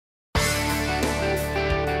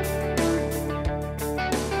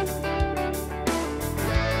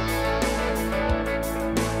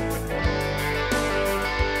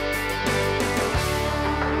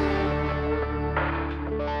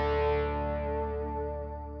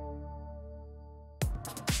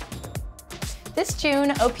This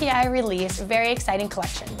June, OPI released a very exciting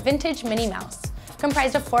collection, Vintage Minnie Mouse,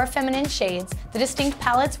 comprised of 4 feminine shades, the distinct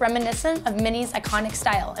palettes reminiscent of Minnie's iconic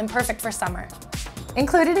style and perfect for summer.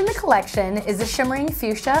 Included in the collection is a shimmering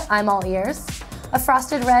fuchsia, I'm all ears, a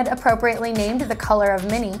frosted red appropriately named the color of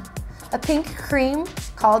Minnie, a pink cream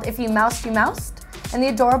called If You Moust You Moust, and the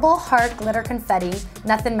adorable heart glitter confetti,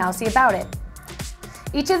 Nothin Mousie About It.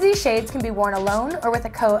 Each of these shades can be worn alone or with a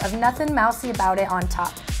coat of Nothin Mousie About It on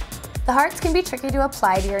top. The hearts can be tricky to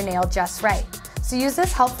apply to your nail just right, so use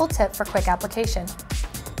this helpful tip for quick application.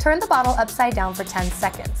 Turn the bottle upside down for 10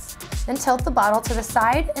 seconds, then tilt the bottle to the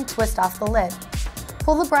side and twist off the lid.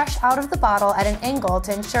 Pull the brush out of the bottle at an angle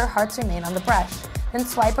to ensure hearts remain on the brush, then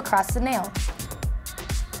swipe across the nail.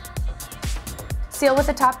 Seal with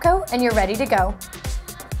a top coat and you're ready to go.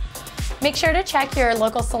 Make sure to check your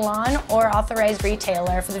local salon or authorized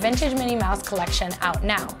retailer for the Vintage Minnie Mouse collection out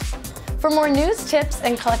now. For more news, tips,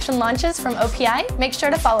 and collection launches from OPI, make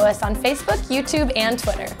sure to follow us on Facebook, YouTube, and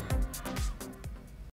Twitter.